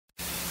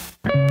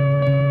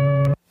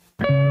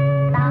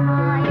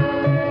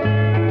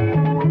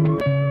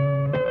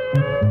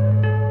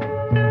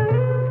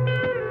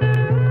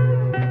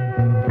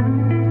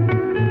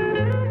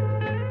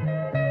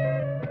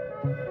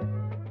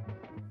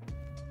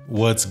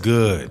What's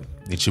good?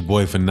 It's your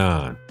boy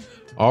Fanon.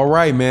 All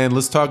right, man,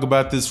 let's talk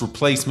about this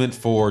replacement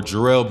for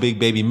Jarrell Big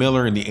Baby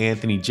Miller in the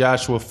Anthony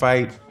Joshua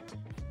fight.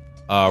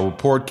 A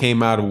report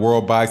came out of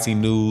World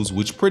Boxing News,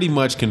 which pretty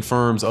much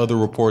confirms other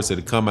reports that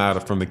have come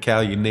out from the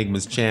Cali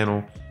Enigmas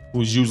channel,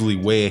 who's usually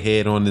way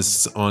ahead on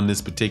this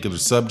particular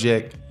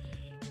subject.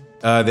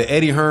 The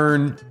Eddie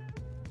Hearn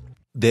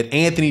that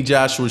Anthony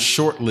Joshua's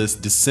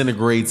shortlist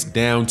disintegrates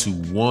down to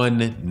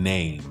one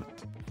name.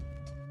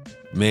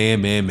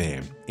 Man.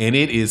 And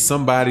it is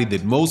somebody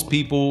that most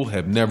people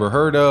have never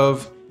heard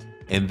of,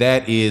 and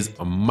that is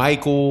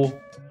Michael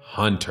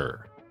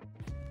Hunter.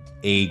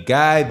 A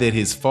guy that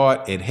has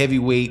fought at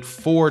heavyweight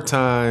 4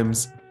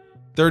 times,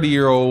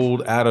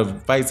 30-year-old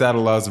fights out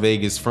of Las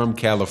Vegas from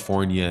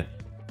California,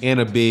 and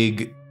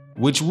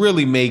which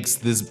really makes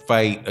this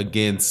fight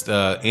against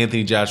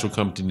Anthony Joshua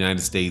come to the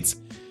United States,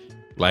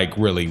 like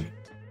really,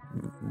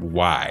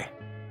 why?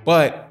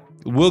 But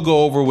we'll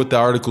go over what the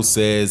article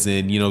says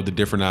and, the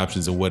different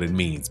options and what it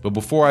means. But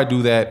before I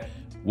do that,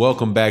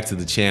 welcome back to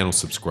the channel,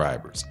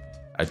 subscribers.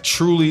 I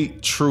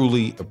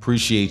truly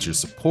appreciate your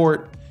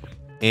support.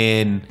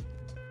 And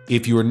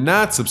if you are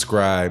not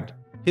subscribed,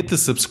 hit the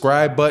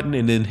subscribe button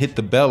and then hit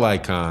the bell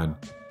icon.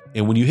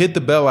 And when you hit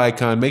the bell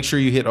icon, make sure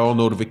you hit all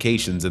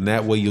notifications, and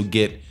that way you'll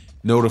get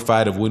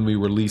notified of when we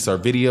release our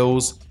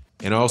videos,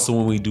 and also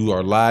when we do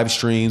our live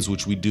streams,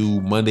 which we do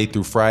Monday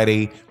through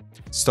Friday.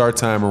 Start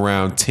time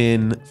around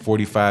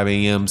 10:45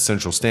 a.m.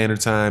 Central Standard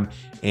Time,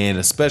 and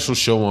a special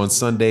show on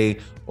Sunday,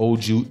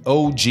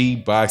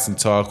 OG Boxing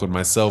Talk with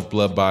myself,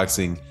 Blood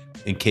Boxing,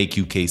 and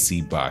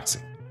KQKC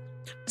Boxing.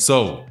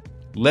 So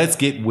let's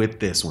get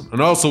with this one.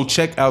 And also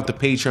check out the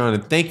Patreon,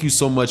 and thank you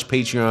so much,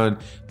 Patreon,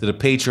 to the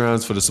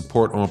Patreons for the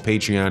support on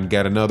Patreon.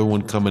 Got another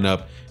one coming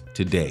up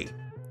today.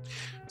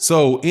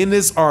 So in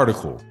this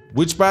article,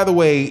 which by the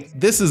way,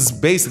 this is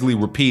basically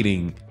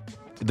repeating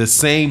the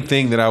same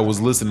thing that I was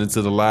listening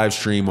to the live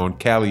stream on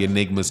Cali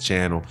Enigma's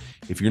channel.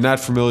 If you're not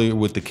familiar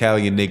with the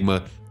Cali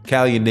Enigma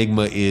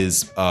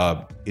is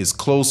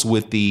close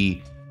with the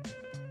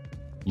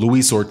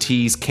Luis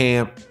Ortiz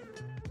camp,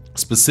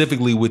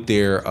 specifically with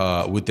their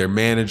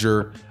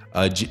manager,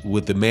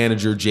 with the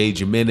manager Jay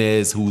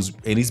Jimenez,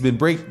 he's been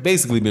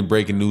basically been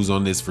breaking news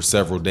on this for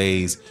several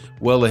days,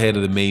 well ahead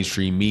of the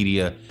mainstream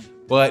media.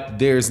 But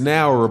there's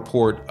now a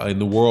report in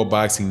the World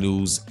Boxing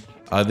News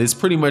that's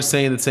pretty much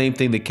saying the same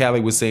thing that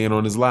Cali was saying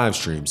on his live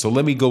stream. So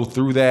let me go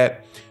through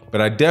that. But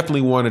I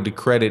definitely wanted to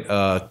credit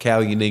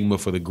Cali Enigma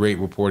for the great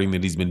reporting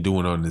that he's been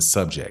doing on this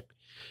subject.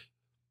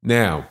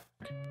 Now,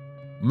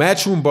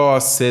 Matchroom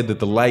Boss said that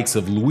the likes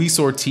of Luis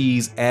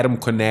Ortiz, Adam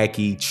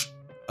Konecki,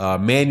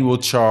 Manuel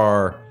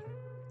Char,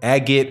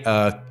 Agit,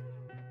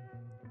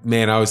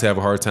 man, I always have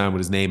a hard time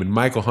with his name, and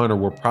Michael Hunter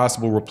were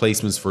possible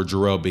replacements for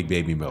Jarrell Big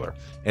Baby Miller.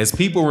 As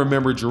people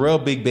remember,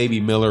 Jarrell Big Baby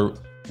Miller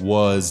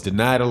was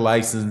denied a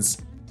license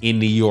in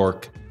New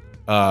York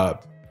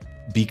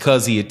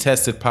because he had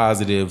tested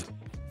positive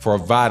for a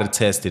VADA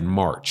test in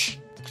March.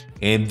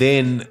 And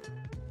then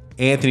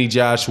Anthony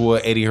Joshua,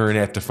 Eddie Hearn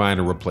had to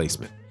find a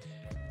replacement.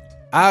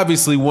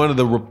 Obviously, one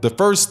of the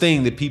first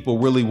thing that people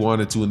really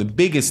wanted to, and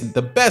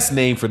the best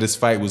name for this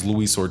fight was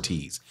Luis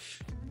Ortiz.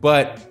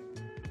 But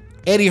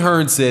Eddie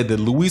Hearn said that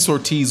Luis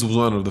Ortiz was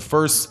one of the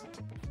first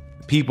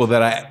people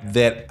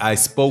that I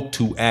spoke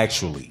to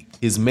actually.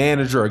 His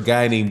manager, a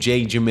guy named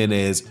Jay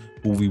Jimenez,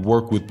 who we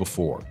worked with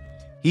before.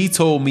 He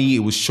told me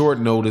it was short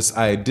notice.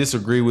 I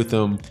disagree with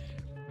him,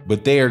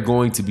 but they are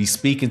going to be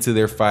speaking to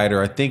their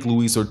fighter. I think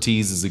Luis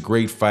Ortiz is a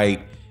great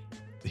fight.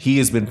 He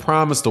has been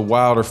promised a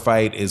Wilder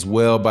fight as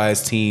well by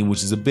his team,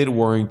 which is a bit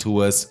worrying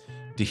to us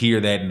to hear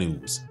that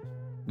news.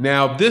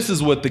 Now, this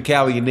is what the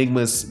Cali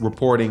Enigma is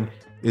reporting,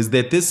 is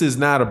that this is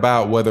not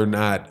about whether or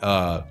not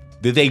that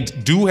they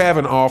do have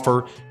an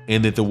offer,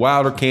 and that the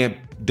Wilder camp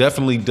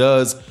definitely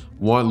does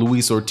want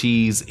Luis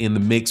Ortiz in the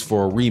mix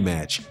for a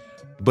rematch.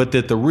 But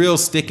that the real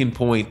sticking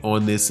point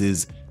on this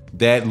is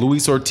that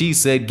Luis Ortiz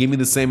said, give me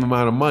the same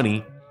amount of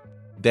money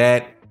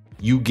that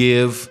you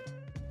gave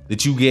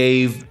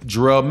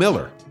Jarrell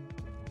Miller.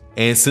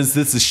 And since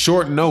this is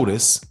short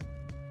notice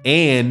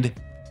and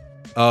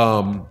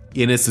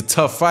it's a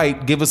tough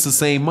fight, give us the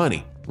same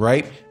money,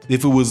 right?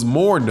 If it was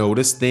more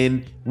notice,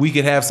 then we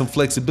could have some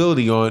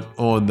flexibility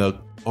on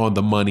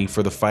the money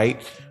for the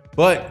fight.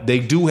 But they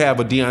do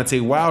have a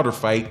Deontay Wilder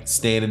fight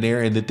standing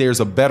there, and that there's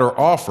a better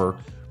offer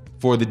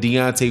for the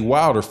Deontay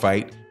Wilder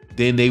fight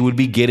than they would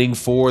be getting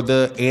for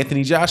the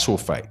Anthony Joshua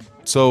fight.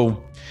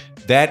 So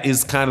that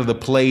is kind of the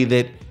play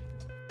that,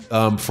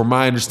 from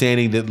my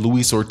understanding, that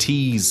Luis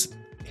Ortiz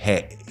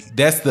had.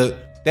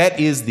 That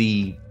is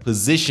the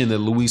position that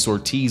Luis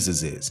Ortiz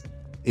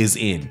is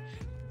in.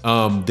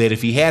 That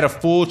if he had a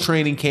full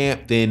training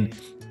camp, then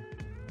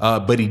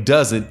but he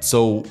doesn't.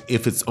 So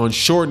if it's on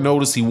short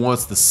notice, he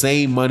wants the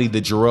same money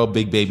that Jarrell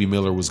Big Baby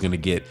Miller was going to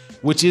get,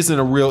 which isn't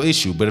a real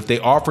issue. But if they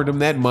offered him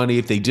that money,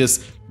 if they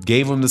just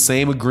gave him the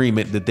same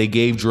agreement that they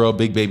gave Jarrell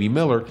Big Baby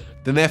Miller,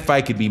 then that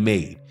fight could be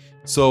made.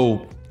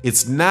 So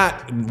it's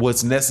not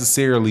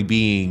necessarily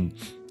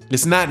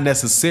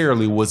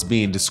what's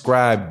being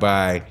described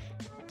by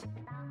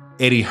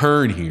Eddie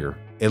Hearn here,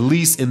 at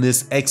least in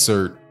this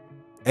excerpt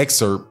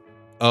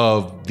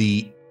of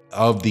the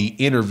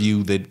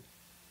interview that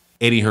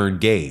Eddie Hearn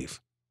gave.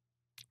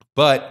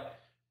 But,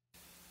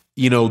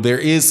 there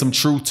is some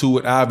truth to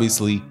it,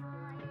 obviously,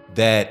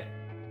 that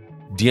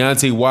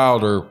Deontay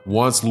Wilder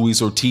wants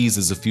Luis Ortiz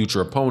as a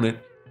future opponent.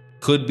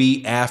 Could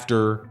be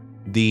after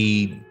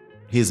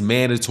his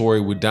mandatory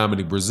with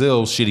Dominic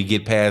Breazeale, should he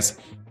get past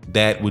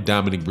that with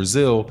Dominic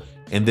Breazeale,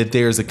 and that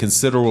there's a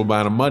considerable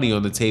amount of money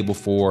on the table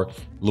for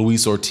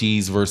Luis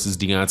Ortiz versus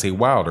Deontay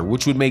Wilder,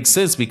 which would make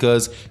sense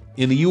because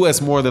in the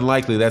U.S., more than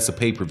likely, that's a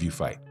pay-per-view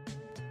fight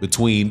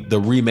between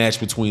the rematch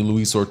between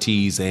Luis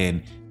Ortiz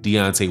and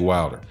Deontay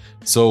Wilder.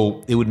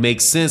 So it would make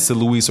sense that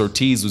Luis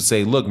Ortiz would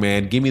say, look,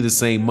 man, give me the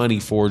same money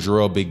for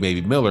Jarrell Big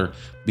Baby Miller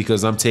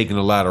because I'm taking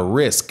a lot of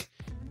risk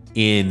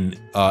in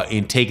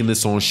taking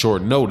this on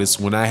short notice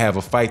when I have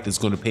a fight that's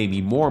going to pay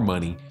me more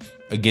money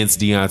against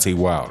Deontay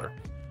Wilder.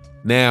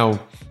 Now,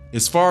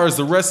 as far as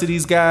the rest of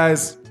these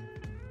guys,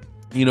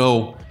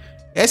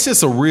 it's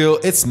just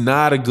it's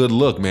not a good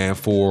look, man,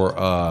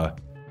 for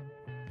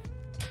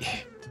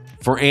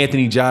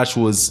Anthony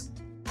Joshua's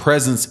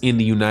presence in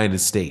the United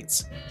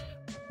States.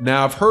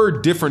 Now, I've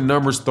heard different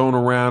numbers thrown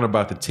around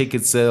about the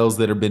ticket sales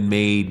that have been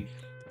made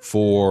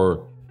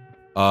for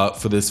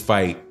this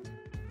fight.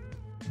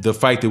 The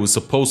fight that was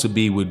supposed to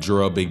be with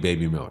Jarrell Big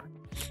Baby Miller.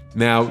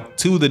 Now,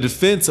 to the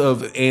defense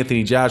of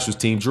Anthony Joshua's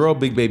team, Jarrell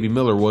Big Baby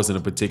Miller wasn't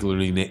a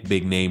particularly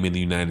big name in the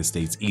United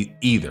States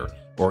either,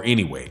 or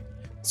anyway.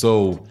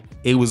 So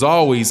it was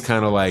always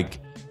kind of like,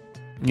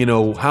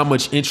 how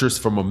much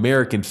interest from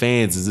American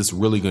fans is this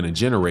really going to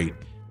generate?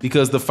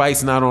 Because the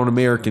fight's not on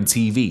American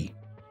TV.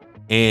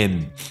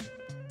 And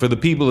for the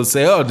people that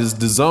say, oh, this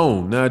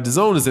DAZN. Now,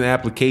 DAZN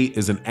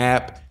is an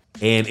app,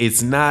 and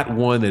it's not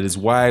one that is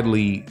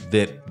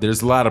that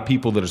there's a lot of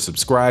people that are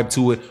subscribed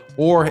to it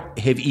or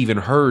have even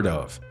heard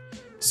of.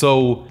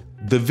 So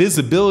the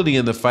visibility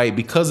in the fight,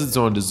 because it's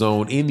on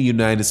DAZN in the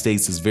United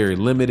States, is very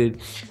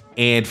limited.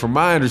 And from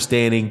my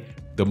understanding,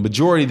 the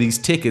majority of these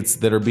tickets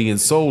that are being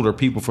sold are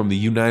people from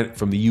the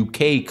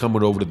UK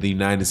coming over to the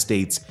United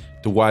States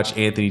to watch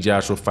Anthony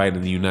Joshua fight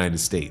in the United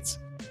States.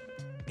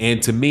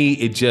 And to me,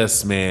 it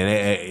just, man,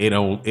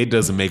 it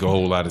doesn't make a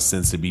whole lot of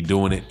sense to be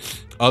doing it,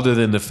 other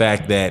than the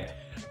fact that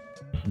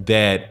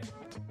DAZN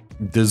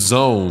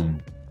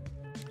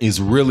is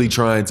really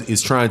trying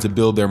to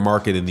build their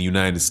market in the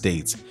United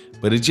States.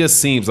 But it just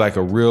seems like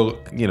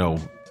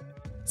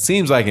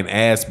seems like an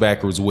ass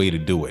backwards way to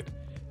do it.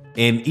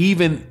 And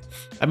even,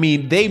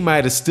 they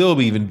might have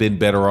still even been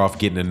better off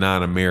getting a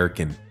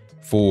non-American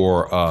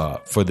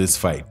for this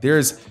fight.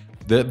 There's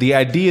the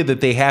idea that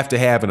they have to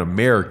have an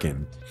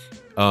American,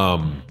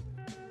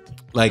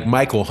 like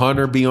Michael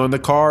Hunter, be on the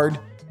card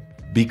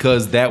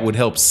because that would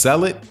help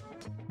sell it,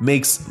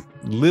 makes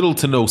little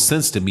to no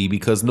sense to me,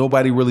 because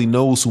nobody really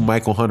knows who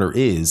Michael Hunter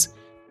is.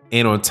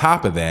 And on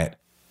top of that,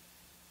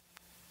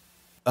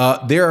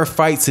 there are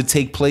fights that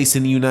take place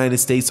in the United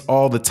States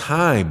all the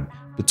time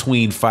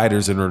between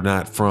fighters that are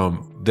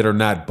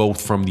not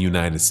both from the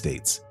United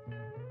States.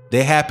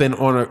 They happen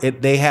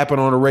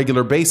on a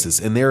regular basis,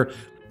 and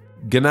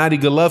Gennady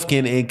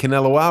Golovkin and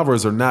Canelo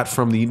Alvarez are not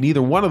from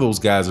neither one of those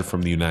guys are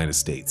from the United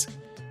States.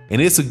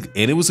 And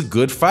it was a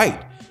good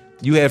fight.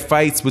 You had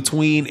fights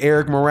between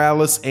Eric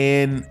Morales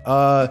and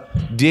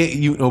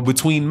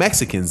between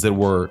Mexicans that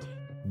were,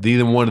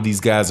 neither one of these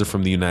guys are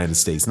from the United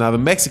States. Now, the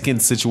Mexican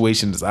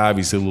situation is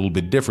obviously a little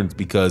bit different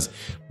because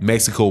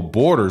Mexico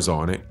borders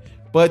on it,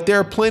 but there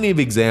are plenty of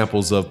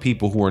examples of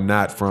people who are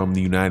not from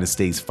the United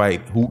States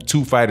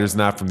two fighters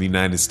not from the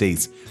United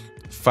States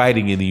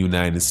fighting in the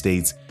United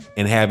States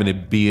and having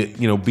it be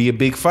a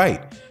big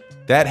fight.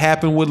 That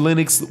happened with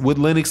Lennox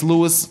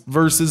Lewis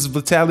versus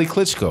Vitaly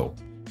Klitschko.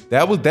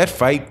 That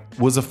fight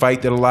was a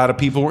fight that a lot of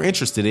people were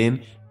interested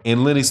in,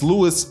 and Lennox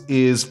Lewis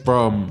is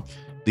from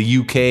the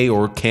UK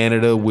or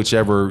Canada,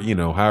 whichever,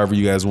 however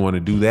you guys want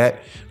to do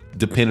that,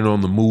 depending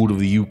on the mood of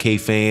the UK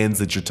fans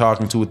that you're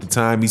talking to at the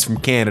time. He's from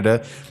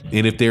Canada,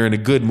 and if they're in a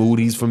good mood,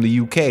 he's from the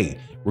UK.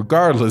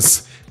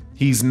 Regardless,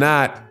 he's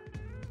not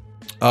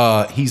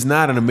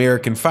an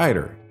American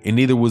fighter, and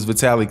neither was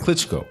Vitaly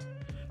Klitschko.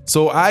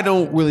 So I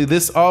don't really,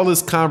 all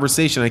this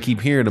conversation I keep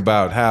hearing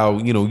about how,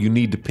 you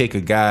need to pick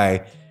a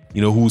guy,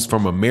 who's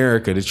from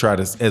America to try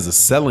to, as a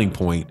selling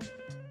point.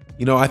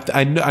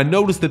 I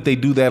noticed that they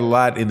do that a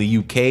lot in the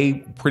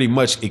UK, pretty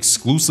much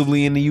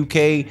exclusively in the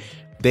UK.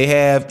 They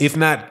have, if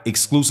not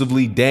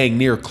exclusively, dang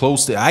near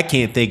close to, I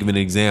can't think of an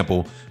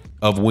example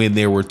of when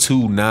there were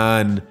two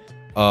non-Brits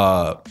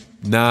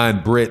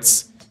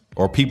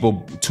or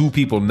two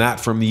people not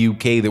from the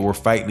UK that were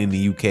fighting in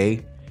the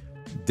UK.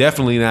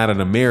 Definitely not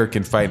an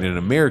American fighting an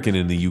American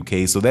in the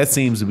UK. So that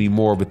seems to be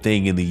more of a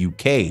thing in the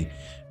UK.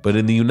 But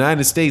in the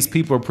United States,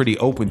 people are pretty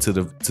open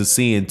to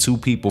seeing two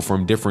people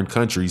from different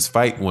countries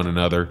fight one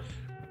another,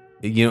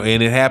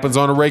 and it happens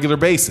on a regular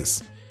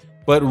basis.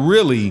 But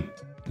really,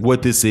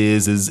 what this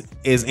is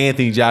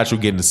Anthony Joshua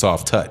getting a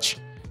soft touch.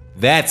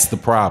 That's the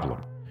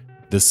problem.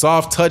 The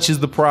soft touch is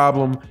the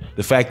problem.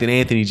 The fact that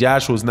Anthony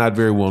Joshua is not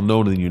very well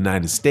known in the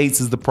United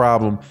States is the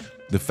problem.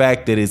 The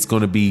fact that it's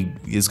going to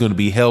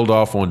be held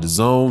off on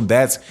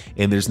DAZN,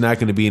 and there's not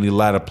going to be any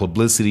lot of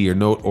publicity or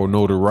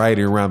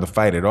notoriety around the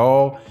fight at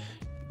all.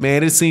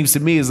 Man, it seems to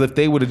me as if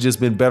they would have just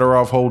been better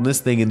off holding this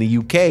thing in the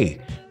UK.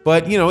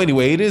 But,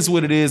 anyway, it is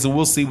what it is, and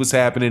we'll see what's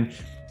happening.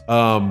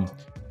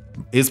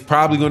 It's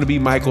probably going to be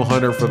Michael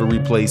Hunter for the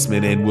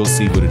replacement, and we'll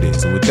see what it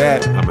is. And with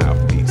that, I'm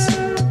out.